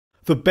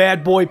The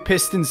bad boy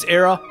Pistons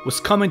era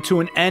was coming to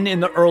an end in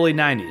the early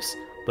 90s,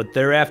 but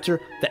thereafter,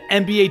 the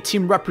NBA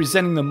team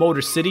representing the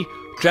Motor City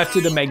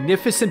drafted a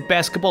magnificent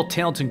basketball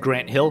talent in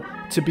Grant Hill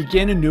to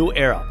begin a new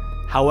era.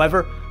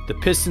 However, the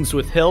Pistons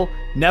with Hill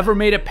never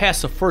made it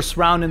past the first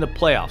round in the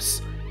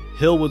playoffs.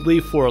 Hill would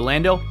leave for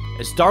Orlando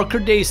as darker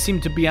days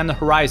seemed to be on the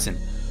horizon,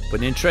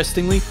 but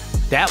interestingly,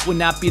 that would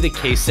not be the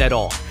case at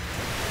all.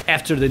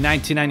 After the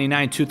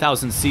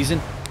 1999-2000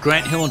 season,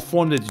 Grant Hill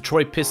informed the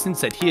Detroit Pistons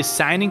that he is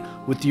signing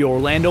with the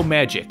Orlando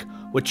Magic.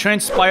 What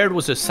transpired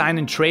was a sign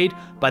and trade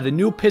by the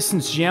new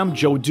Pistons GM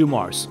Joe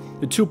Dumars.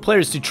 The two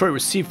players Detroit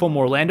received from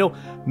Orlando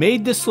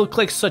made this look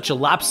like such a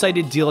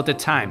lopsided deal at the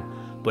time,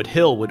 but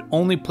Hill would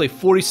only play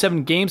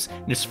 47 games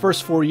in his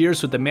first 4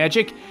 years with the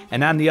Magic,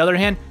 and on the other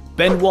hand,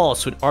 Ben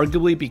Wallace would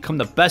arguably become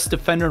the best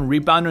defender and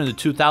rebounder in the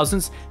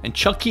 2000s, and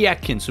Chucky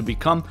Atkins would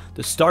become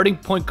the starting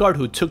point guard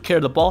who took care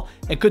of the ball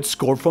and could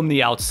score from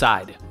the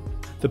outside.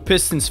 The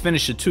Pistons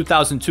finished the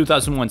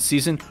 2000-2001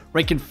 season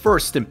ranking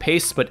first in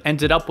pace but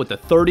ended up with a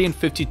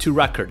 30-52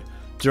 record.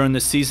 During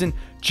the season,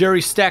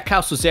 Jerry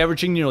Stackhouse was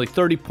averaging nearly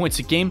 30 points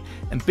a game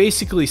and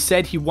basically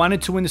said he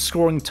wanted to win the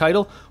scoring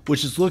title,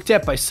 which is looked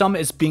at by some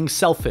as being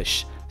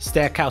selfish.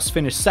 Stackhouse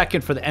finished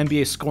second for the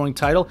NBA scoring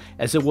title,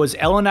 as it was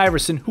Allen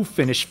Iverson who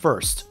finished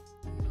first.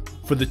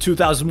 For the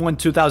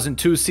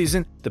 2001-2002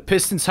 season, the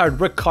Pistons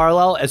hired Rick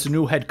Carlisle as a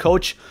new head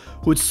coach,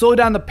 who would slow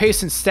down the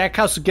pace and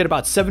Stackhouse would get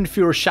about 7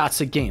 fewer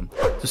shots a game.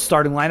 The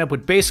starting lineup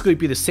would basically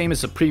be the same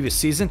as the previous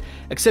season,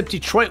 except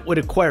Detroit would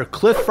acquire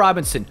Cliff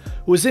Robinson,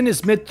 who was in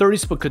his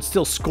mid-30s but could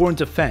still score and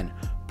defend.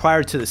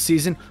 Prior to the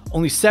season,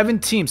 only 7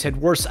 teams had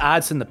worse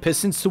odds than the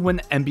Pistons to win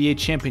the NBA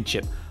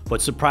championship,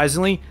 but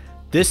surprisingly,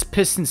 this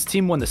Pistons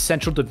team won the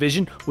Central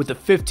Division with a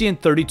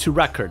 50-32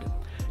 record.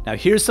 Now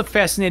here's the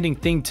fascinating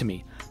thing to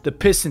me. The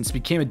Pistons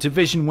became a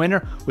division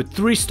winner with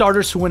 3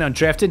 starters who went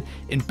undrafted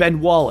in Ben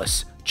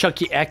Wallace,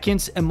 Chucky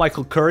Atkins, and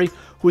Michael Curry,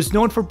 who is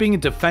known for being a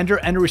defender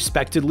and a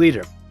respected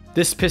leader.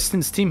 This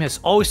Pistons team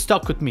has always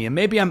stuck with me, and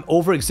maybe I'm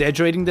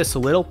over-exaggerating this a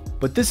little,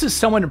 but this is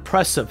somewhat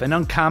impressive and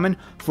uncommon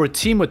for a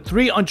team with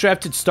 3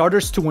 undrafted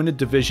starters to win a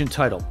division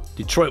title.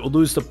 Detroit will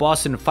lose to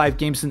Boston in 5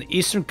 games in the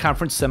Eastern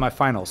Conference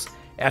semifinals.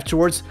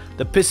 Afterwards,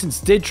 the Pistons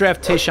did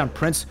draft Tayshaun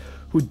Prince,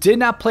 who did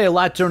not play a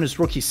lot during his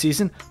rookie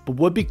season, but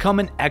would become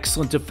an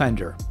excellent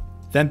defender.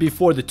 Then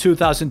before the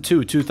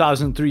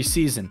 2002-2003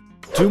 season,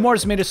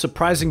 Dumars made a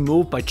surprising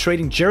move by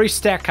trading Jerry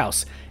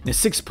Stackhouse in a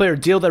 6-player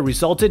deal that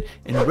resulted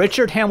in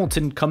Richard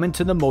Hamilton coming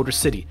to the Motor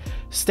City.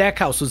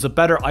 Stackhouse was a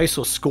better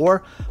ISO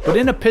scorer, but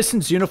in a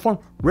Pistons uniform,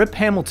 Rip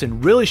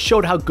Hamilton really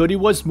showed how good he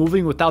was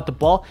moving without the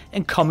ball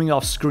and coming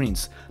off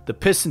screens. The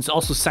Pistons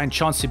also signed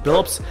Chauncey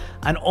Billups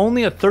on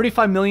only a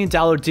 $35 million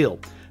deal.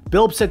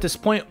 Billups at this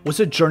point was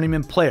a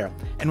journeyman player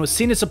and was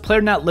seen as a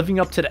player not living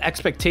up to the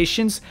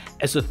expectations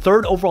as the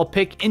 3rd overall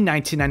pick in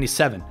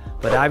 1997,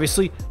 but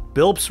obviously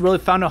Billups really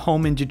found a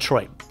home in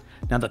Detroit.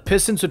 Now the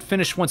Pistons would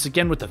finish once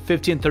again with a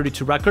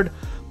 50-32 record,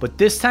 but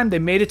this time they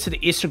made it to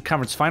the Eastern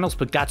Conference Finals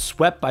but got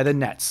swept by the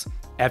Nets.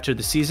 After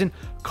the season,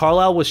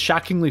 Carlisle was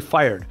shockingly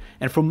fired,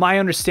 and from my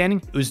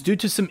understanding, it was due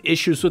to some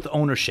issues with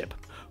ownership.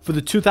 For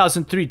the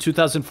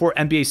 2003-2004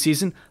 NBA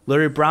season,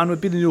 Larry Brown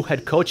would be the new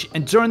head coach,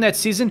 and during that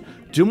season,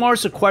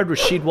 Dumars acquired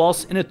Rasheed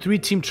Wallace in a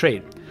 3-team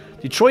trade.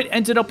 Detroit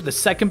ended up with the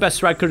 2nd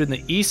best record in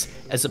the East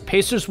as the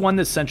Pacers won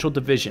the Central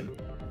Division.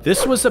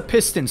 This was a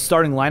Pistons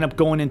starting lineup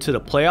going into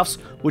the playoffs,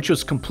 which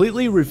was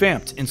completely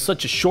revamped in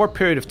such a short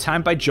period of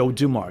time by Joe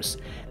Dumars,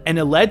 and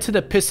it led to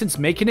the Pistons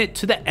making it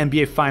to the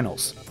NBA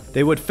Finals.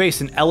 They would face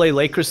an LA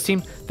Lakers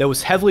team that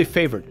was heavily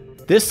favored.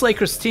 This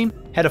Lakers team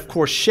had of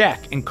course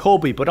Shaq and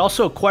Kobe, but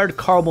also acquired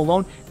Karl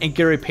Malone and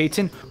Gary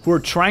Payton, who were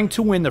trying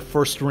to win their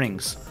first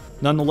rings.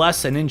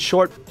 Nonetheless, and in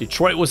short,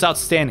 Detroit was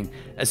outstanding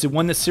as they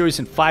won the series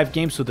in 5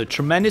 games with a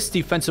tremendous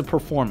defensive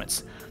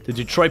performance. The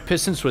Detroit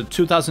Pistons were the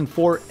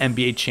 2004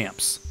 NBA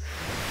champs.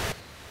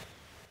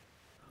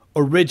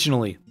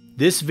 Originally,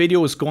 this video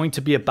was going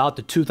to be about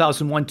the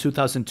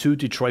 2001-2002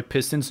 Detroit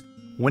Pistons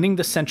winning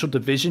the Central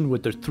Division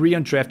with their 3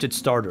 undrafted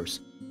starters.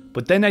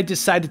 But then I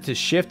decided to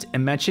shift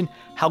and mention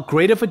how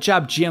great of a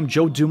job GM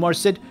Joe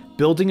Dumars did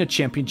building a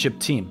championship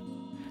team.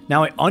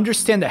 Now I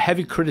understand the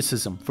heavy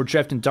criticism for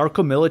drafting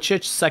Darko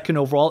Milicic 2nd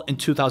overall in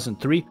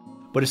 2003,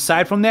 but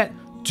aside from that,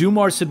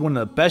 Dumars did one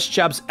of the best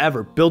jobs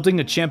ever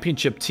building a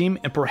championship team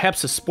and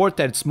perhaps a sport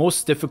that it's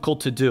most difficult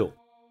to do.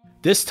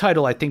 This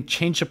title I think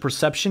changed the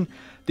perception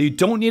that you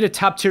don't need a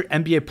top-tier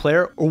NBA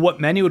player or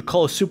what many would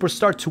call a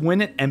superstar to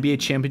win an NBA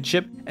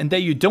championship, and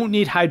that you don't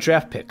need high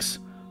draft picks.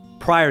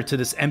 Prior to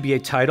this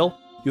NBA title,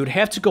 you would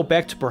have to go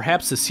back to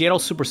perhaps the Seattle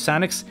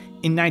Supersonics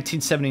in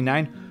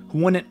 1979, who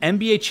won an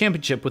NBA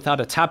championship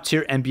without a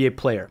top-tier NBA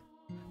player.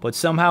 But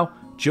somehow,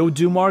 Joe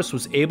Dumars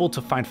was able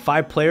to find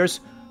 5 players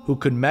who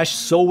could mesh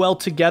so well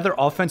together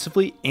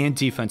offensively and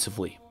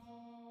defensively.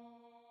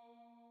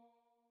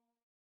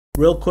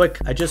 Real quick,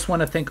 I just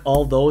want to thank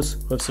all those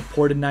who have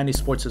supported 90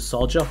 Sports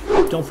Nostalgia.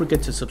 Don't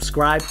forget to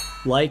subscribe,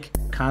 like,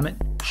 comment,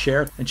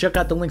 share, and check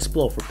out the links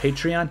below for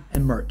Patreon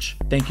and merch.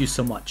 Thank you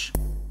so much.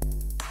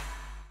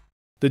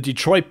 The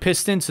Detroit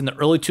Pistons in the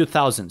early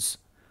 2000s.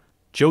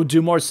 Joe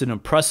Dumars did an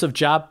impressive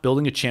job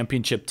building a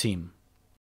championship team.